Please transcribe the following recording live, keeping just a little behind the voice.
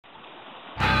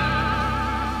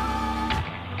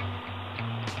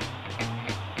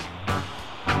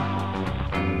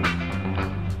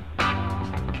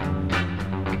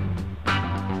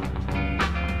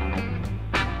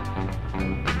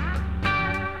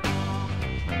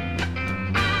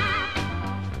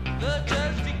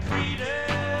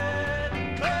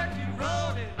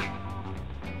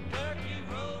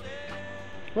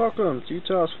Welcome to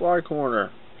Utah's Fly Corner.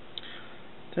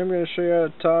 Today I'm going to show you how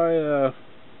to tie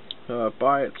a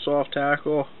biot soft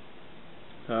hackle.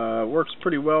 Works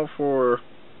pretty well for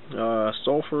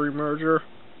sulpher emerger.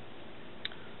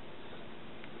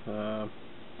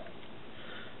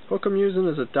 Hook I'm using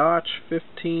is a Dotch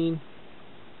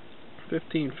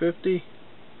 1550.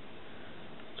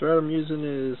 Thread I'm using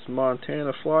is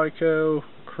Montana Flyco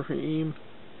cream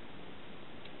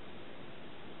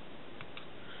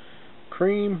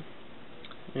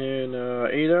and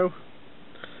 8/0.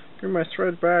 Bring my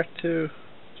thread back to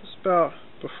just about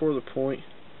before the point.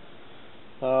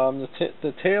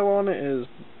 The tail on it is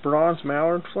bronze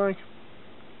mallard flank.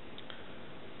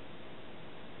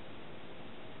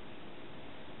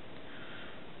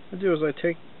 What I do is I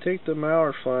take the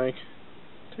mallard flank,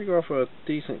 take off a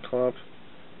decent clump,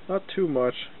 not too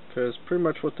much, because pretty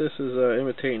much what this is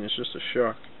imitating is just a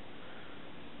shuck,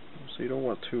 so you don't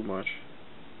want too much.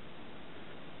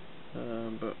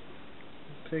 But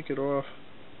take it off.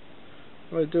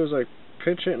 What I do is I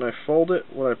pinch it and I fold it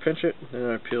when I pinch it, and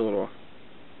then I peel it off.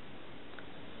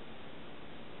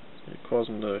 It causes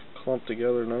them to clump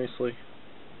together nicely.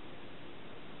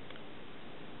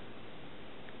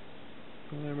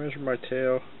 And I measure my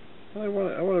tail. I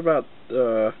want about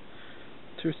 2/3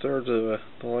 of the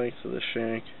length of the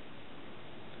shank.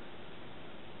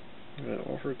 I'm going to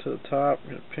offer it to the top. I'm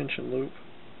going to pinch and loop.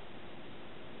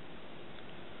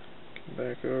 Come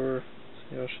back over.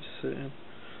 See how she's sitting.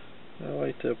 I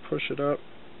like to push it up.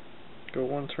 Go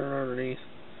one turn underneath,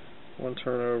 one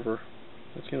turn over.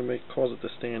 That's going to cause it to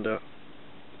stand up.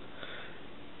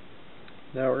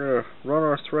 Now we're going to run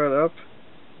our thread up.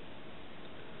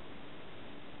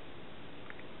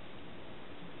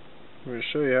 I'm going to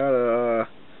show you how to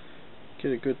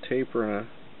get a good taper in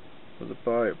with the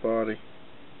biot body.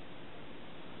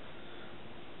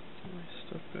 Get my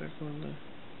stuff back on the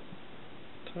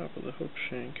top of the hook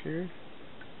shank here.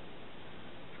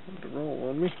 Trying to roll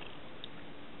on me.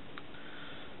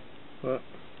 But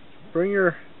bring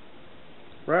your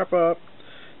wrap up.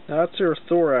 Now that's your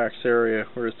thorax area,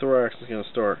 where your thorax is going to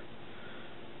start.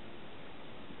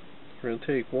 We're going to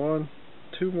take 2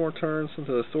 more turns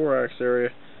into the thorax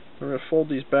area. We're going to fold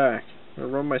these back. I'm going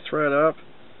to run my thread up.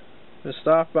 I'm going to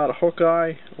stop about a hook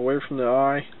eye away from the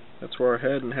eye. That's where our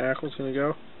head and hackle is going to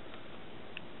go.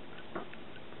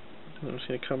 I'm just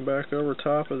going to come back over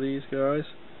top of these guys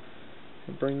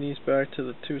and bring these back to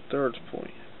the 2/3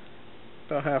 point.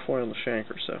 About halfway on the shank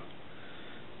or so.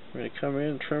 I'm going to come in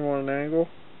and trim on an angle.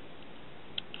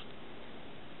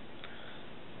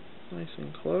 Nice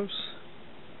and close.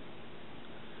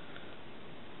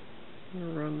 I'm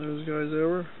going to run those guys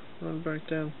over. Run back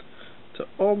down to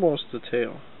almost the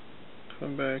tail.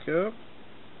 Come back up.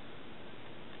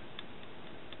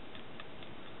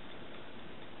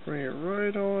 Bring it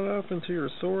right on up into your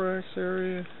thorax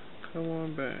area. Come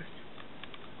on back.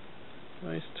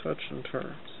 Nice touch and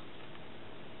turns.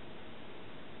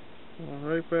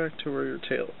 Right back to where your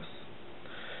tail is.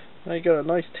 Now you got a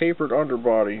nice tapered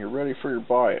underbody. You're ready for your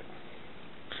biot.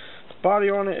 The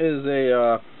body on it is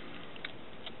a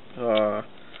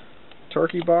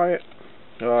turkey biot.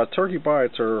 Turkey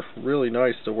biots are really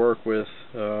nice to work with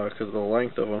because of the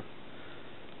length of them.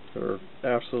 They're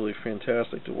absolutely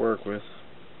fantastic to work with.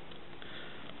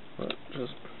 But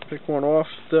just pick one off.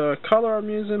 The color I'm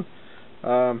using,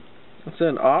 it's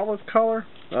an olive color,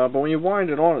 but when you wind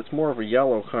it on, it's more of a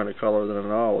yellow kind of color than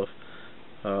an olive.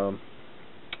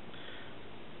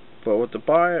 But with the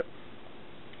biot,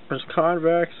 there's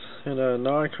convex and a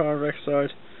non-convex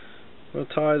side. I'm going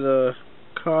to tie the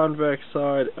convex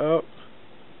side up.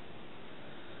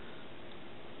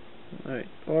 Alright,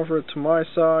 offer it to my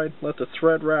side. Let the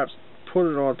thread wraps put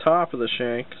it on top of the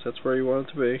shank, because that's where you want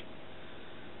it to be.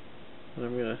 And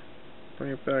I'm going to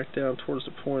bring it back down towards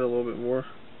the point a little bit more.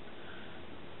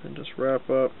 And just wrap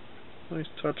up. Nice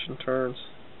touch and turns.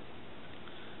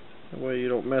 That way you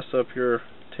don't mess up your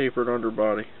tapered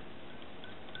underbody.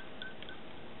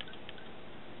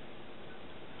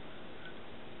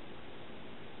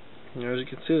 As you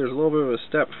can see, there's a little bit of a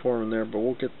step forming there, but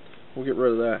we'll get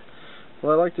rid of that.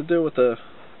 What I like to do with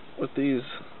these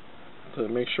to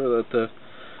make sure that the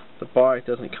biot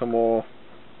doesn't come all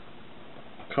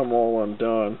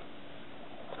undone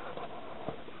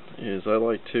is I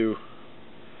like to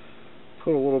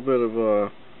put a little bit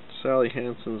of Sally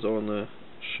Hansen's on the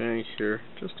shank here,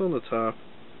 just on the top,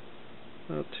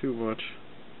 not too much.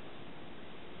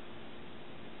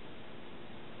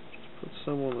 Just put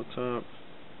some on the top.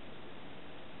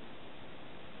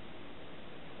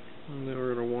 And then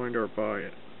we're going to wind our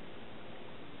biot.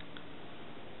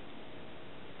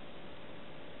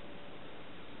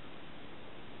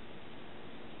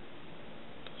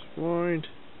 wind.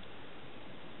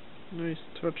 Nice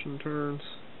touch and turns.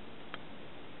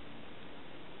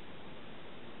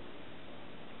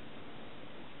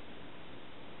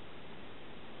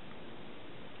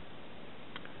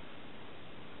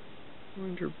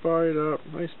 Wind your biot up.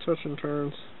 Nice touch and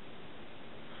turns.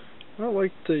 I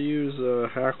like to use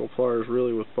hackle pliers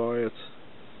really with biots.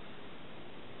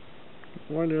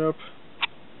 Wind it up.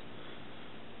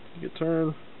 You can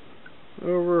turn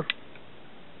over.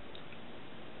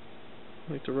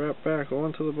 I like to wrap back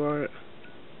onto the biot.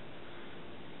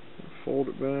 Fold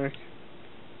it back.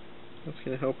 That's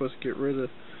going to help us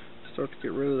start to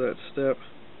get rid of that step.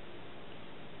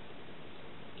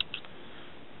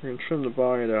 We're going to trim the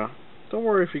biot out. Don't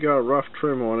worry if you got a rough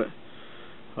trim on it.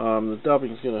 The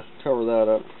dubbing is going to cover that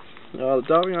up. The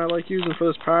dubbing I like using for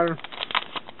this pattern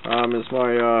is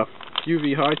my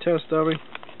UV high test dubbing.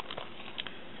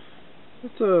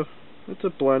 It's a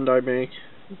blend I make.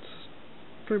 It's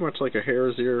pretty much like a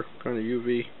hare's ear kind of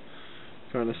UV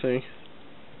kind of thing.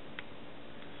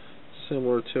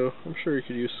 Similar to, I'm sure you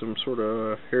could use some sort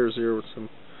of hare's ear with some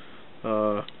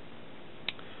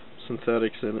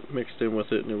synthetics in it, mixed in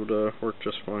with it, and it would work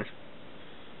just fine.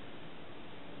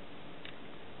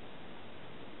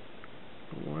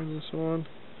 Wind this on.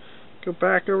 Go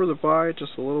back over the biot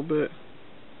just a little bit.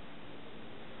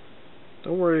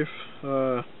 Don't worry if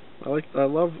I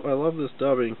love this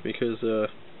dubbing because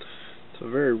it's a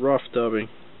very rough dubbing.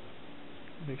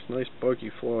 Makes nice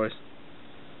buggy flies.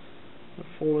 I'll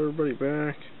fold everybody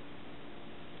back.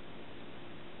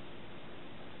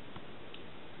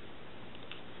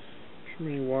 Too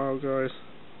many wild guys.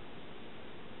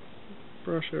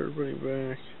 Brush everybody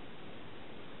back.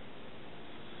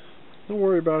 Don't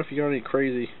worry about if you got any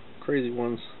crazy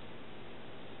ones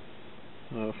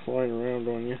flying around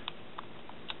on you.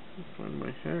 I'll find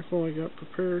my hackle I got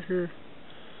prepared here.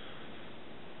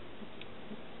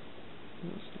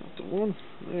 That's not the one.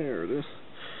 There it is.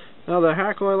 Now the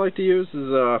hackle I like to use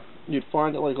is you'd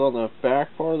find it like on the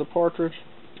back part of the partridge.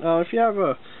 If you have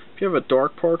a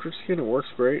dark partridge skin, it works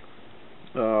great.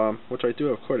 Which I do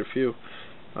have quite a few.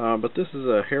 But this is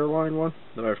a hairline one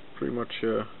that I've pretty much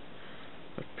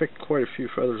I've picked quite a few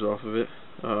feathers off of it.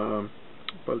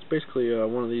 But it's basically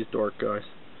one of these dark guys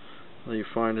that you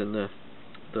find in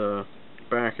the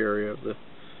back area of the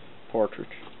partridge,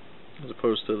 as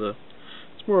opposed to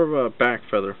it's more of a back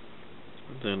feather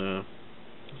than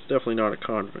it's definitely not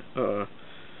a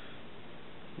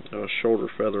shoulder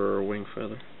feather or a wing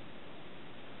feather.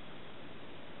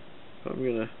 I'm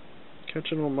gonna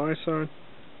catch it on my side,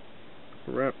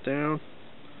 wrap down,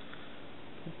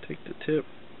 take the tip,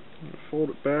 and fold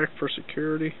it back for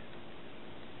security.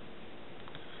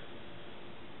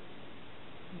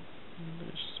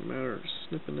 It's just a matter of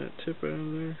snipping that tip out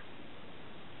of there.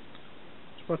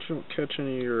 Just watch you don't catch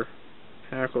any of your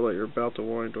hackle that you're about to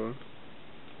wind on.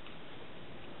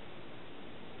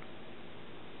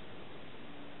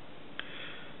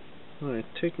 I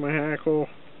take my hackle,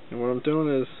 and what I'm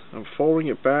doing is I'm folding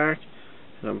it back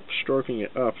and I'm stroking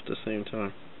it up at the same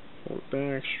time. Fold it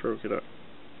back, stroke it up.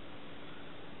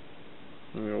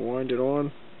 I'm going to wind it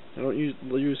on. I don't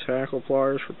use hackle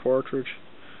pliers for partridge.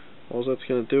 All that's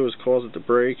going to do is cause it to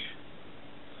break.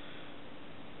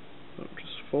 So I'm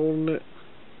just folding it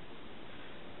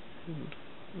and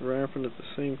wrapping at the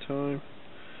same time.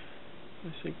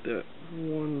 I think that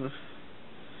one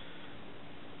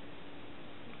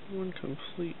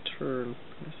complete turn,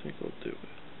 I think will do it.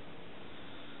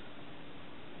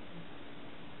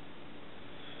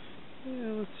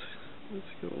 Yeah, let's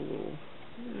go a little.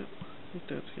 Yeah, I think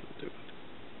that's gonna do it.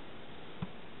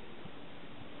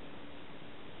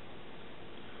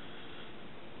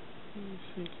 I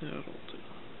think that'll do.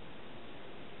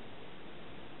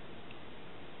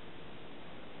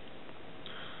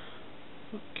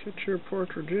 Catch your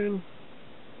partridge in.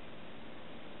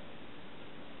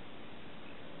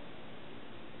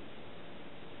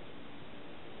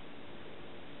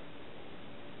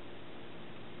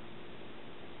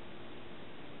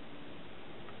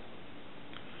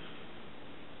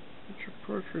 Get your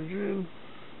partridge in.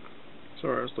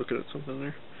 Sorry, I was looking at something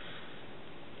there.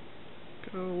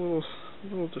 Got a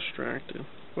little distracted.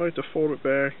 I like to fold it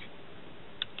back,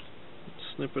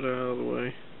 snip it out of the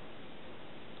way.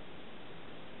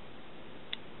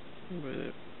 That way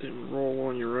that didn't roll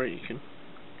on you right, you can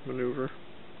maneuver.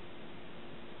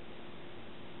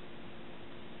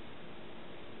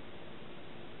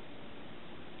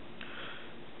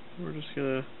 We're just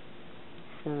gonna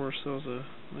form ourselves a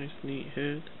nice neat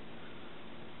head.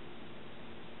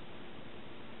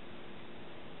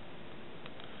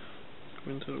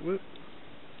 Go into the whip.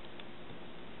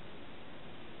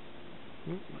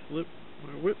 Oh,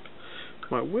 my whip.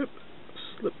 My whip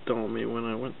slipped on me when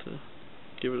I went to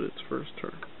give it its first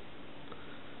turn.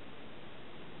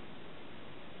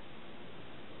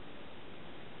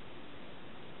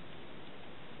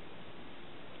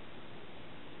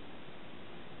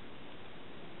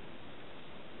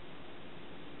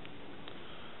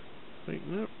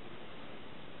 Tighten up.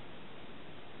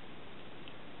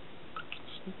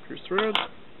 Snip your thread.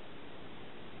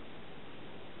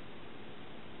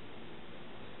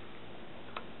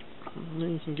 And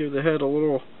then you can give the head a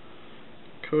little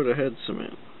coat of head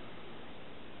cement.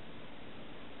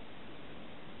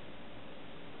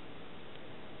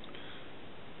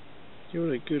 Give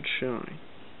it a good shine.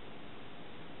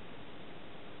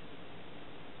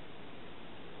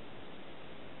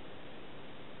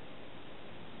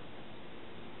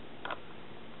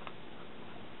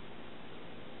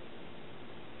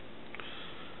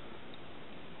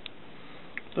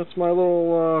 That's my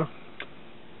little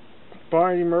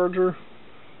biot emerger.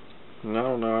 And I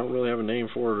don't know, I don't really have a name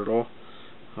for it at all.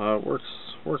 It works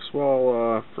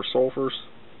well for sulphurs.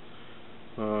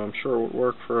 I'm sure it would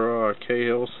work for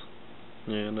Cahills,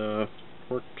 and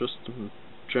work just in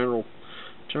general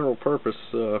purpose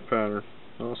pattern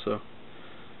also.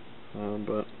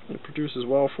 But it produces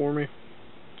well for me,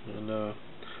 and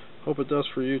hope it does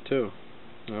for you too.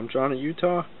 I'm John at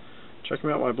Utah. Check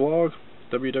me out my blog,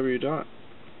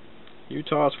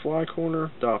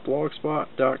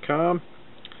 www.utahsflycorner.blogspot.com.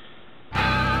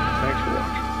 Thanks for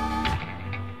watching.